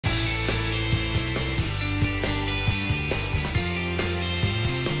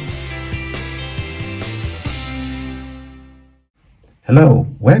Hello,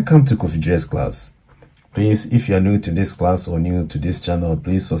 welcome to Coffee Dress class. Please, if you are new to this class or new to this channel,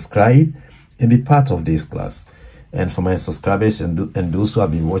 please subscribe and be part of this class. And for my subscribers and those who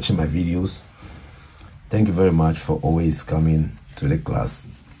have been watching my videos, thank you very much for always coming to the class.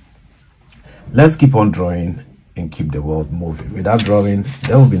 Let's keep on drawing and keep the world moving. Without drawing,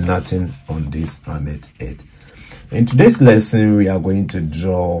 there will be nothing on this planet Earth. In today's lesson, we are going to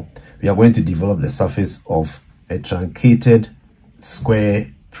develop the surface of a truncated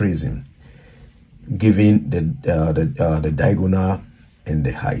square prism, giving the diagonal and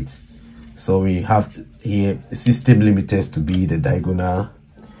the height. So we have here 60 millimeters to be the diagonal.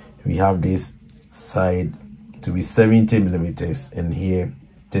 We have this side to be 70 millimeters and here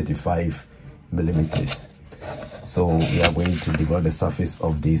 35 millimeters. So we are going to develop the surface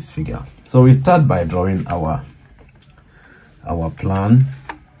of this figure. So we start by drawing our plan.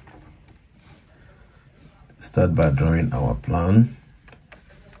 Start by drawing our plan.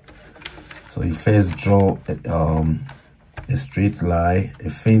 So you first draw a straight line, a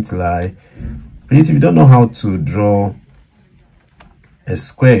faint line. Please, if you don't know how to draw a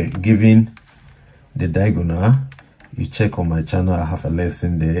square given the diagonal, you check on my channel. I have a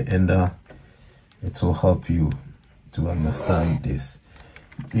lesson there, and it will help you to understand this.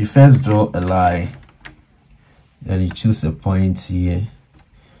 You first draw a line, then you choose a point here,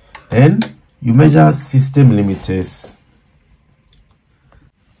 then you measure 60 millimeters,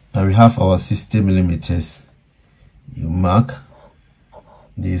 and we have our 60 millimeters. You mark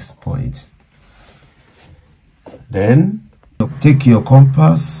this point, then you take your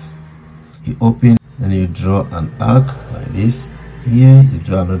compass, you open, and you draw an arc like this. Here you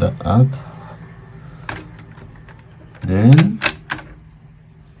draw another arc, then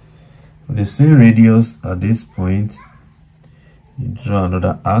with the same radius at this point, you draw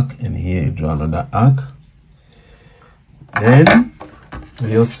another arc, and here you draw another arc. Then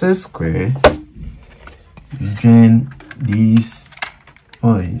with your set square, you join these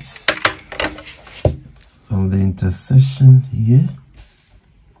points from the intersection here.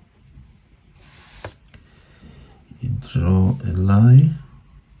 You draw a line,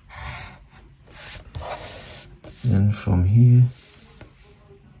 and from here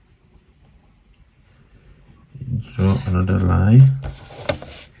you draw another line,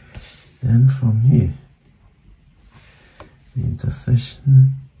 and from here the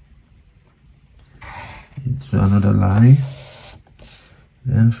intersection, you draw another line,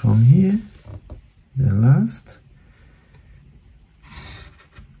 then from here the last,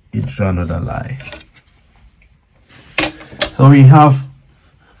 you draw another line. So we have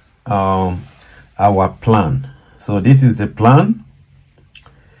our plan. So this is the plan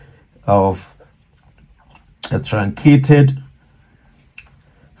of a truncated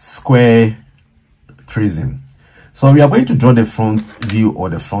square prism. So we are going to draw the front view or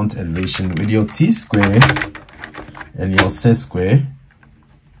the front elevation with your t-square and your set square.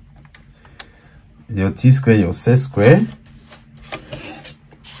 Your t-square, your set square.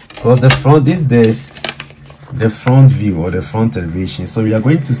 Because the front is the front view or the front elevation. So we are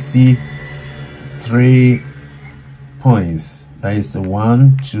going to see 3 points. That is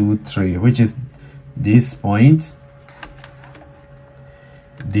 1, 2, 3, which is this point,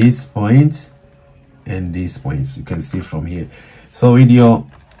 and these points. You can see from here. So with your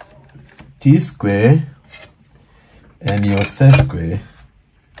t-square and your set square,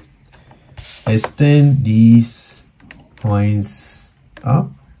 extend these points up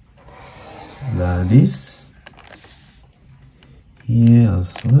like this. Here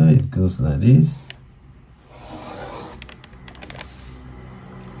as well, it goes like this.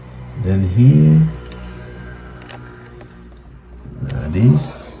 Then here, like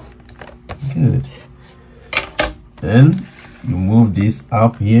this. Good. Then you move this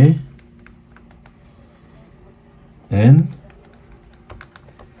up here, and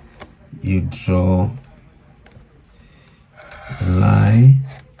you draw a line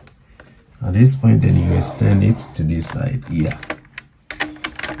at this point, then you extend it to this side here.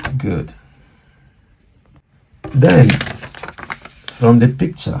 Good. Then from the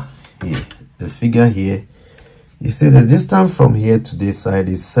picture here, the figure here, it says the distance from here to this side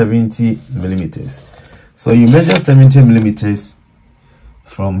is 70 millimeters. So you measure 70 millimeters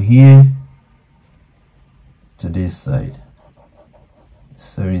from here to this side.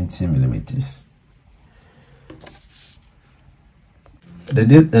 70 millimeters.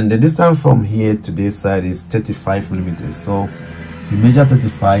 And the distance from here to this side is 35 millimeters. So you measure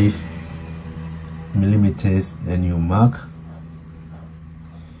 35 millimeters, then you mark.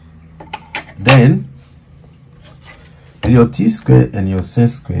 Then with your t-square and your set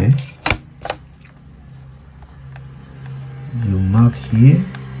square, you mark here,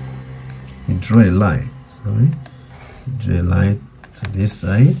 you draw a line. Sorry, draw a line to this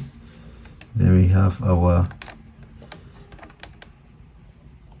side. Then we have our,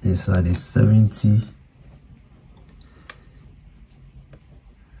 this side is 70.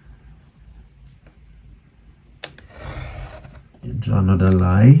 You draw another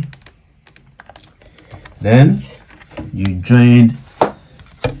line. Then you join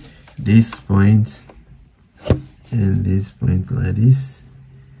this point and this point like this.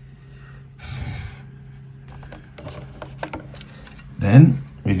 Then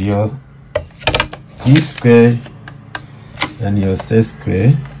with your t-square and your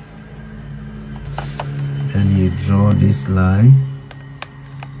set-square, and you draw this line.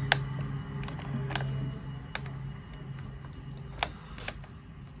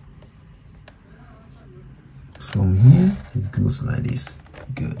 From here it goes like this.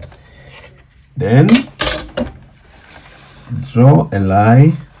 Good. Then draw a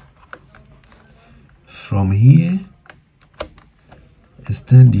line from here,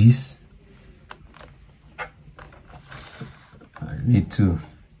 extend this. I need to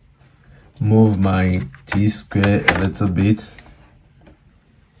move my t-square a little bit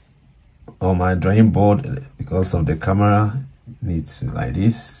on my drawing board because of the camera. Needs like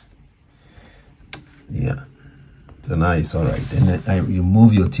this. Yeah. So now it's all right. Then you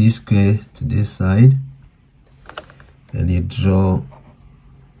move your t-square to this side, and you draw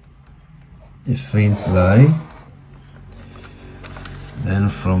a faint line. Then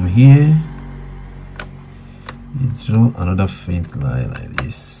from here, you draw another faint line like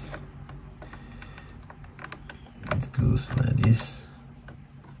this. It goes like this.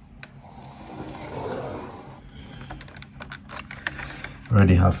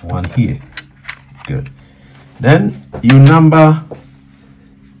 Already have one here. Good. Then you number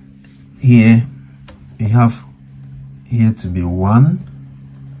here. You have here to be 1,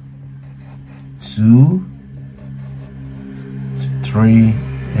 2, 3,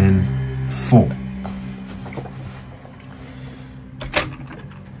 and 4.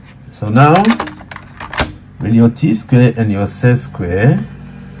 So now with your t-square and your set-square,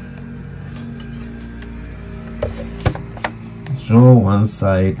 draw one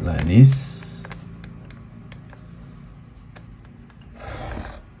side like this.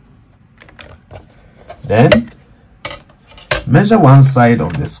 Then measure one side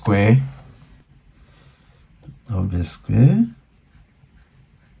of the square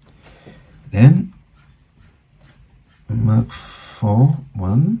then mark 4,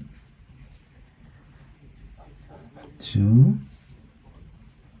 1, 2,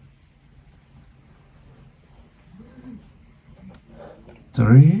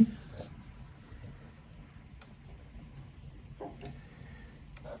 3,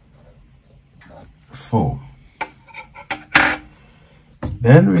 4.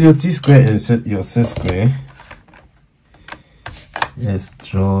 Then with your t-square and your set-square, let's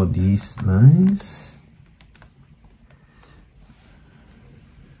draw these lines.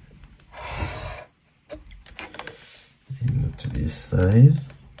 And to this side.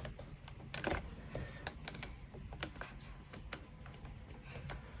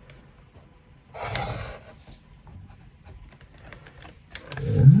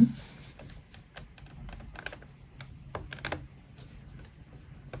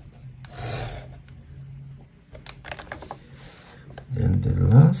 And the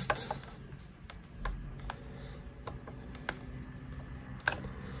last,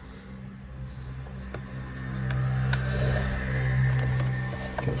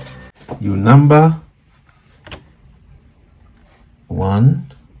 okay. You number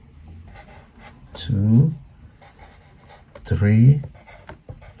 1, 2, 3,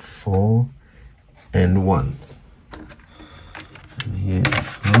 4, and 1. And here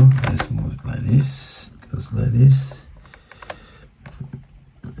as well, let's move it like this. It goes like this.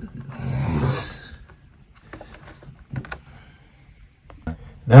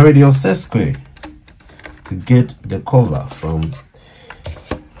 Now with your set-square, to get the cover from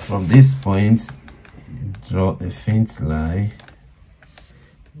this point, draw a faint line.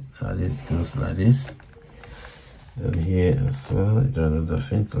 This goes like this. Then here as well, draw another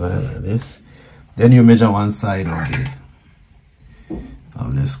faint line like this. Then you measure one side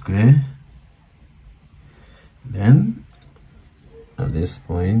of the square. Then at this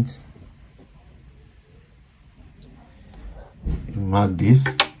point, you mark this.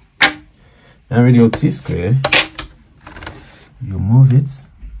 Then with your t-square, you move it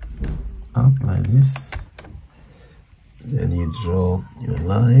up like this. Then you draw your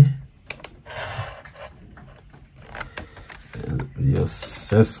line. And with your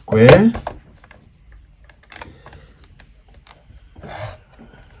set-square,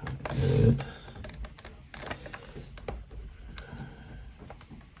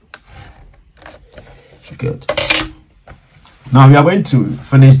 Good. Now we are going to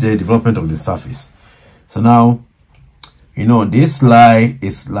finish the development of the surface. So now, you know, this line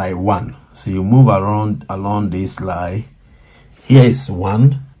is line 1. So you move around along this line. Here is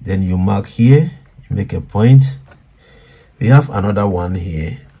 1. Then you mark here. You make a point. We have another one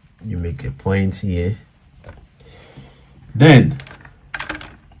here. You make a point here. Then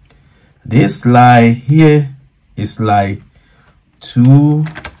this line here is line 2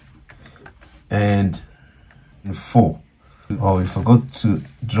 and 4. Oh, we forgot to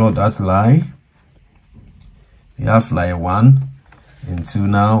draw that line. We have line 1 and 2.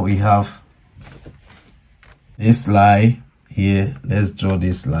 Now we have this line here. Let's draw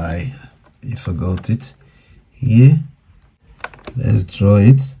this line. We forgot it here. Let's draw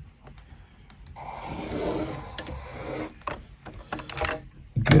it.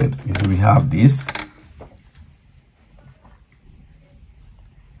 Good. We have this.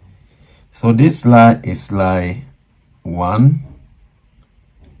 So this line is line 1.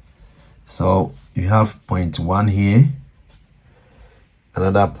 So you have point 1 here,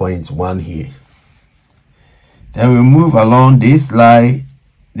 another point 1 here. Then we move along this line.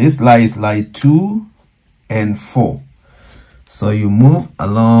 This line is line 2 and 4. So you move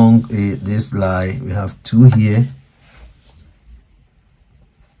along this line. We have 2 here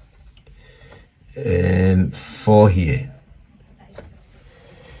and 4 here.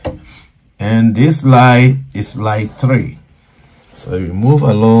 And this line is line 3. So we move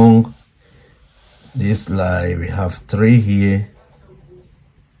along this line. We have 3 here.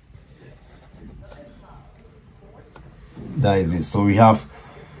 That is it. So we have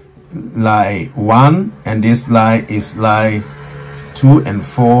line 1, and this line is line 2 and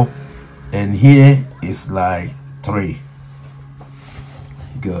 4, and here is line 3.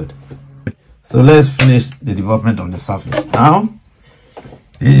 Good. So let's finish the development of the surface. Now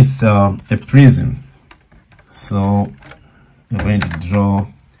this is a prism. So we're going to draw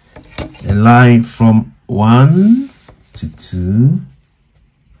a line from 1 to 2.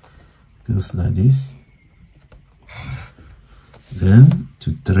 Goes like this. Then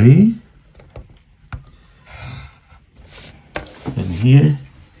to 3. And here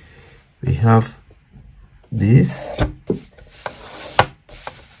we have this.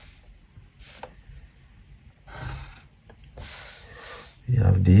 We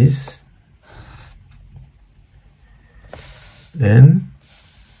have this. Then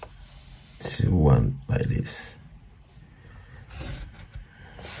to 1 like this.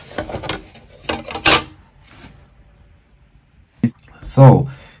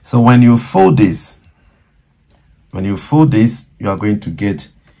 So when you fold this, you are going to get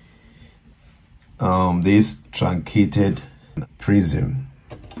this truncated prism.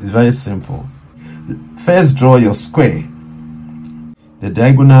 It's very simple. First, draw your square. The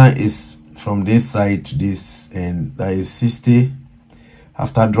diagonal is from this side to this, and that is 60.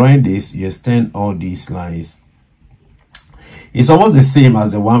 After drawing this, you extend all these lines. It's almost the same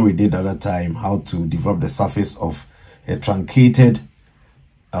as the one we did at the time, how to develop the surface of a truncated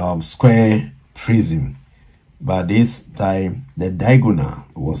square prism. But this time, the diagonal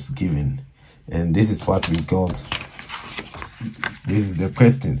was given, and this is what we got. This is the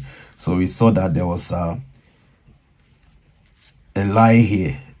question. So we saw that there was a line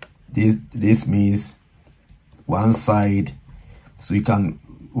here. This means one side. So you can,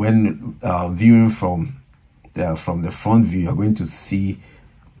 when viewing from the front view, you're going to see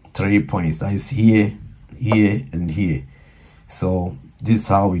 3 points. That is here, here, and here. So this is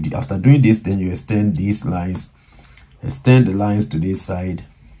how we do. After doing this, then you extend these lines, extend the lines to this side.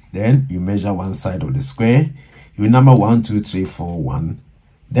 Then you measure one side of the square. You number 1, 2, 3, 4, 1.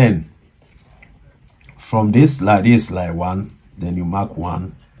 Then from this line, this is line 1. Then you mark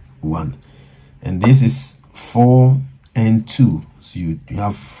 1, 1, and this is 4 and 2. So you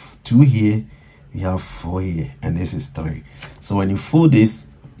have 2 here, you have 4 here, and this is 3. So when you fold this,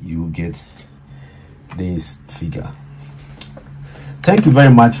 you get this figure. Thank you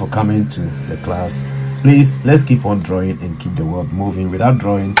very much for coming to the class. Please, let's keep on drawing and keep the world moving. Without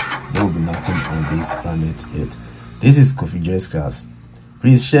drawing, there will be nothing on this planet Earth. This is Kofi Joy's class.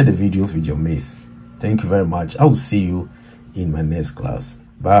 Please share the video with your mates. Thank you very much. I will see you in my next class.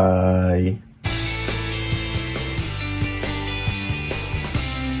 Bye.